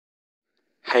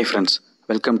Hi friends,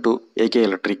 welcome to AK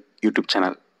Electric YouTube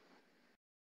channel.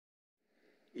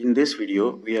 In this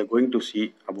video, we are going to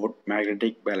see about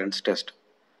magnetic balance test.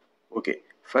 Okay,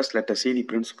 first let us see the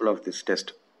principle of this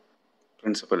test.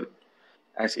 Principle: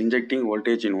 as injecting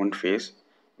voltage in one phase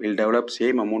will develop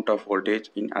same amount of voltage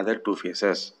in other two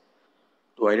phases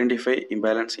to identify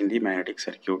imbalance in the magnetic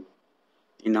circuit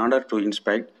in order to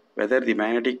inspect whether the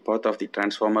magnetic path of the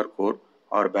transformer core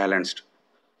are balanced.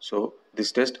 So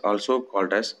this test also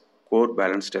called as core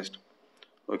balance test.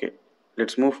 Okay,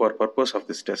 let's move for purpose of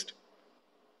this test.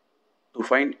 To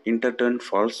find interturn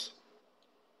faults,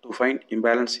 to find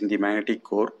imbalance in the magnetic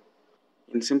core,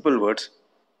 in simple words,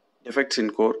 defects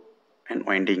in core and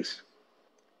windings.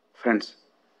 Friends,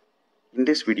 in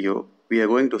this video, we are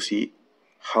going to see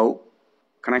how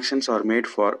connections are made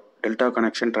for delta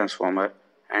connection transformer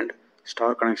and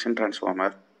star connection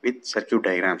transformer with circuit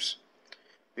diagrams.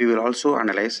 We will also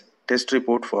analyze test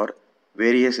report for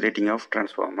various rating of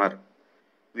transformer.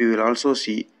 We will also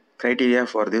see criteria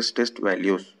for this test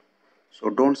values. So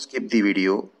don't skip the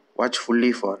video, watch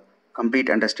fully for complete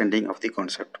understanding of the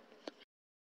concept.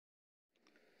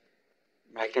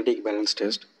 Magnetic balance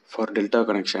test for delta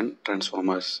connection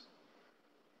transformers.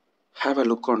 Have a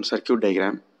look on circuit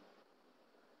diagram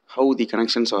how the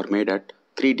connections are made at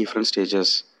three different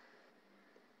stages.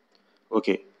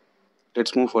 Okay,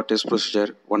 let's move for test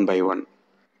procedure one by one.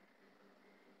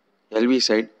 LV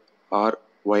side R,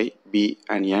 Y, B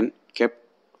and N kept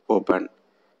open.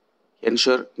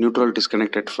 Ensure neutral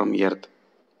disconnected from earth.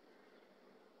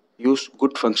 Use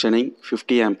good functioning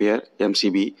 50 ampere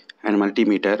MCB and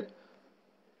multimeter.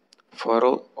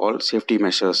 Follow all safety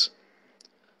measures.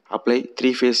 Apply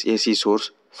 3-phase AC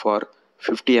source for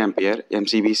 50 ampere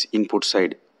MCB's input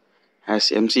side. As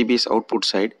MCB's output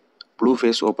side, blue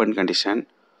phase open condition,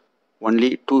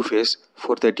 only 2-phase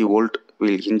 430 volt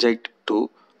will inject to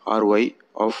RY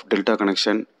of delta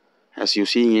connection as you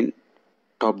see in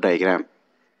top diagram.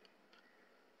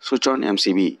 Switch on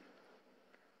MCB.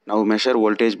 Now measure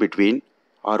voltage between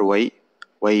RY,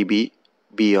 YB,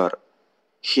 BR.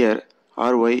 Here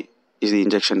RY is the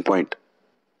injection point.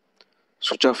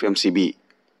 Switch off MCB.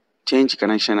 Change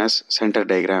connection as center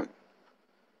diagram.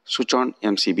 Switch on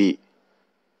MCB.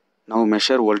 Now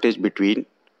measure voltage between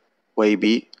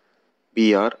YB,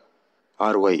 BR,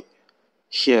 RY.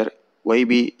 Here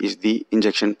YB is the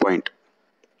injection point.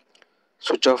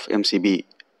 Switch off MCB.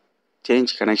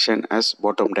 Change connection as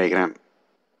bottom diagram.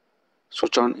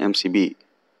 Switch on MCB.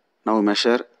 Now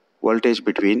measure voltage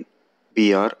between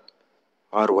BR,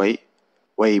 RY,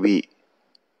 YB.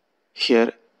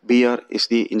 Here BR is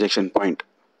the injection point.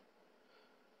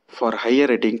 For higher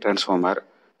rating transformer,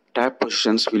 tap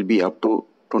positions will be up to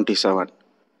 27.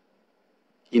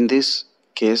 In this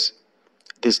case,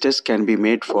 this test can be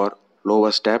made for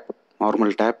lowest tap,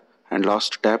 normal tap and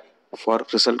last tap for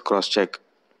result cross check.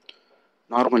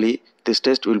 Normally, this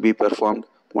test will be performed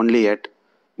only at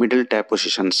middle tap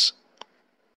positions.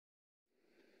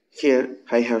 Here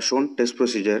I have shown test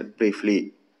procedure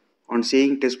briefly. On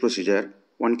seeing test procedure,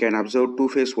 one can observe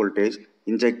two-phase voltage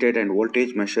injected and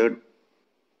voltage measured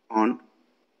on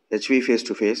HV phase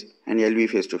to phase and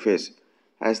LV phase to phase.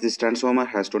 As this transformer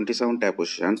has 27 tap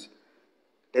positions,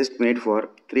 test made for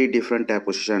 3 different tap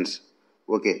positions.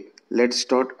 Okay, let's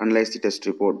start analyze the test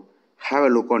report. Have a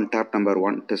look on tap number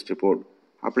 1 test report.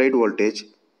 Applied voltage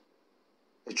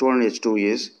H1 H2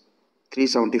 is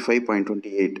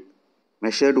 375.28.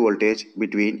 Measured voltage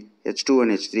between H2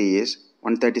 and H3 is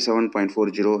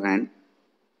 137.40 and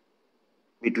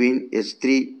between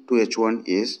H3 to H1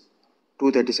 is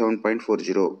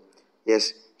 237.40.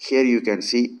 Yes, here you can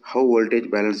see how voltage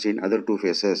balanced in other two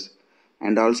phases,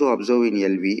 and also observe in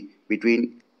LV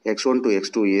between X1 to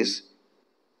X2 is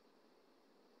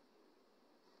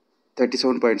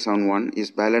 37.71 is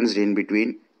balanced in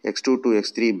between X2 to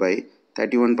X3 by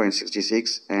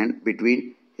 31.66 and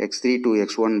between X3 to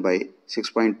X1 by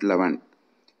 6.11.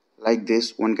 Like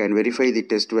this, one can verify the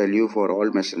test value for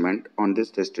all measurement on this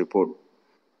test report.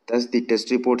 Thus, the test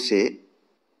report say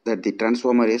that the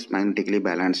transformer is magnetically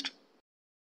balanced.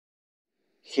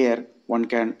 Here, one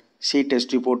can see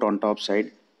test report on top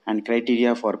side and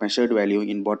criteria for measured value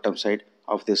in bottom side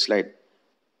of this slide.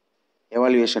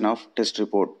 Evaluation of test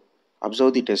report.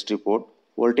 Observe the test report.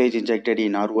 Voltage injected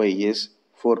in RY is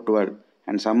 412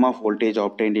 and sum of voltage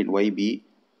obtained in YB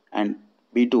and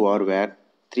B2R were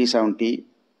 370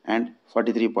 and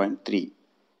 43.3.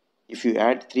 If you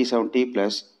add 370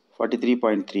 plus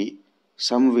 43.3,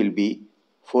 sum will be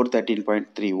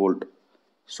 413.3 volt.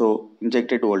 So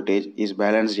injected voltage is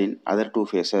balanced in other two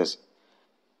phases.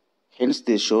 Hence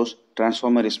this shows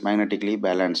transformer is magnetically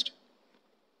balanced.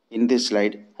 In this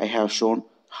slide, I have shown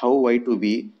how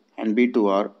Y2B and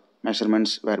B2R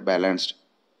measurements were balanced.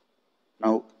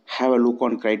 Now have a look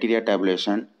on criteria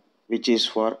tabulation, which is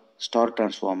for star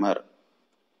transformer.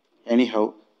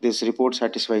 Anyhow, this report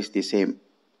satisfies the same.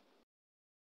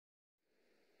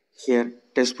 Here,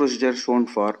 test procedure shown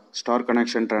for star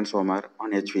connection transformer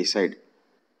on HV side.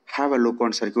 Have a look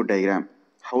on circuit diagram,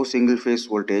 how single phase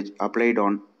voltage applied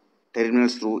on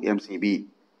terminals through MCB.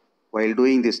 While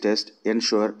doing this test,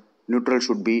 ensure neutral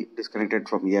should be disconnected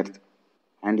from earth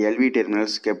and LV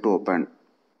terminals kept open.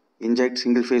 Inject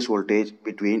single phase voltage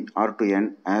between R to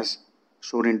N as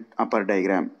shown in upper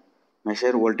diagram.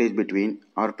 Measure voltage between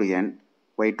R to N,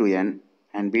 Y to N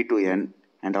and B to N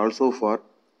and also for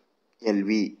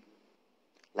LV.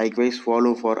 Likewise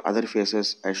follow for other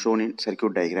phases as shown in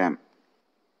circuit diagram.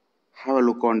 Have a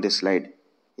look on this slide.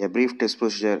 A brief test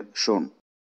procedure shown.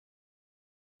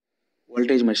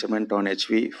 Voltage measurement on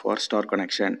HV for star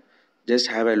connection. Just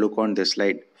have a look on this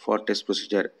slide for test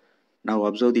procedure. Now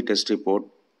observe the test report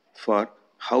for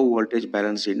how voltage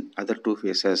balanced in other two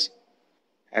phases.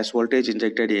 As voltage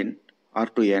injected in R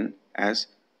to N as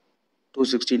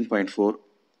 216.4,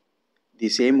 the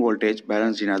same voltage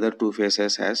balanced in other two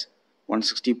phases as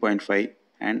 160.5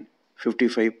 and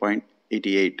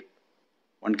 55.88.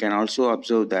 One can also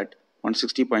observe that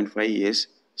 160.5 is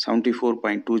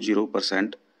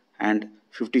 74.20% and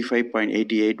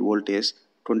 55.88 volt is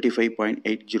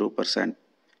 25.80%.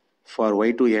 For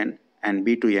Y to N and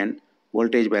B to N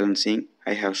voltage balancing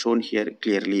I have shown here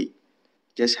clearly.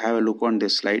 Just have a look on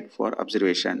this slide for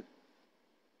observation.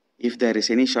 If there is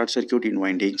any short circuit in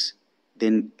windings,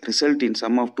 then result in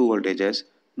sum of two voltages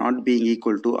not being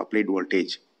equal to applied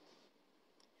voltage.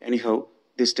 Anyhow,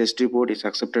 this test report is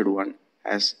accepted one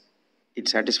as it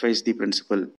satisfies the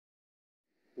principle.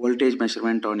 Voltage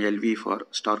measurement on LV for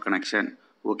star connection.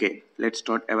 Okay, let's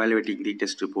start evaluating the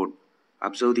test report.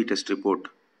 Observe the test report.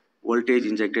 Voltage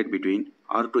injected between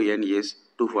R to N is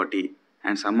 240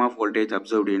 and sum of voltage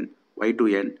observed in Y to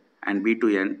N and B to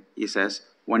N is as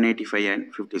 185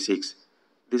 and 56.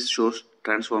 This shows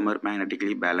transformer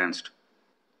magnetically balanced.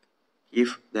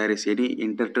 If there is any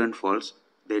interturn faults,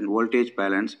 then voltage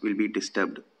balance will be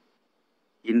disturbed.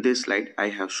 In this slide, I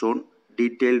have shown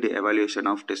detailed evaluation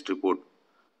of test report.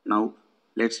 Now,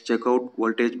 let's check out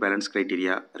voltage balance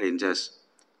criteria ranges.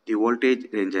 The voltage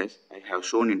ranges I have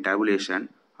shown in tabulation.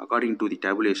 According to the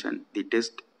tabulation, the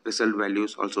test result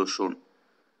values also shown.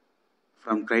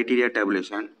 From criteria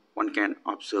tabulation, one can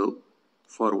observe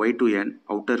for Y to N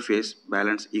outer phase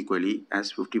balance equally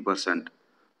as 50%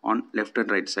 on left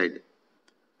and right side.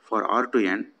 For R to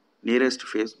N, nearest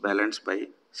phase balanced by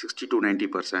 60 to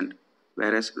 90%,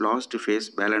 whereas last phase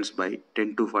balanced by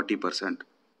 10 to 40%.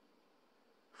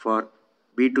 For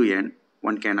B to N,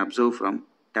 one can observe from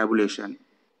tabulation,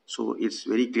 so it's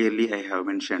very clearly I have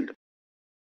mentioned.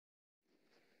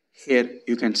 Here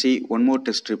you can see one more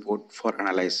test report for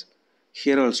analyze.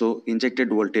 Here also injected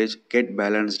voltage get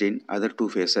balanced in other two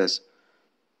phases.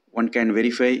 One can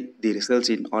verify the results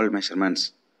in all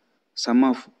measurements. Sum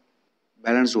of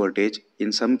balanced voltage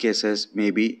in some cases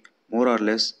may be more or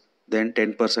less than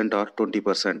 10% or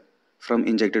 20% from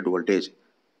injected voltage.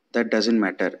 That doesn't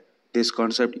matter. This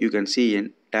concept you can see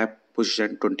in tab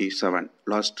position 27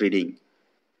 last reading.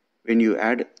 When you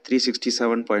add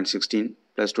 367.16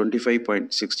 plus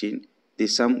 25.16, the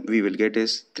sum we will get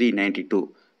is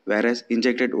 392, whereas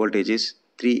injected voltage is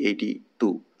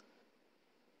 382.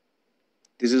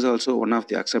 This is also one of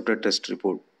the accepted test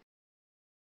report.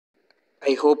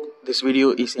 I hope this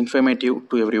video is informative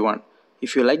to everyone.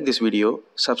 If you like this video,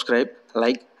 subscribe,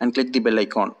 like and click the bell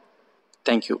icon.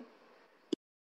 Thank you.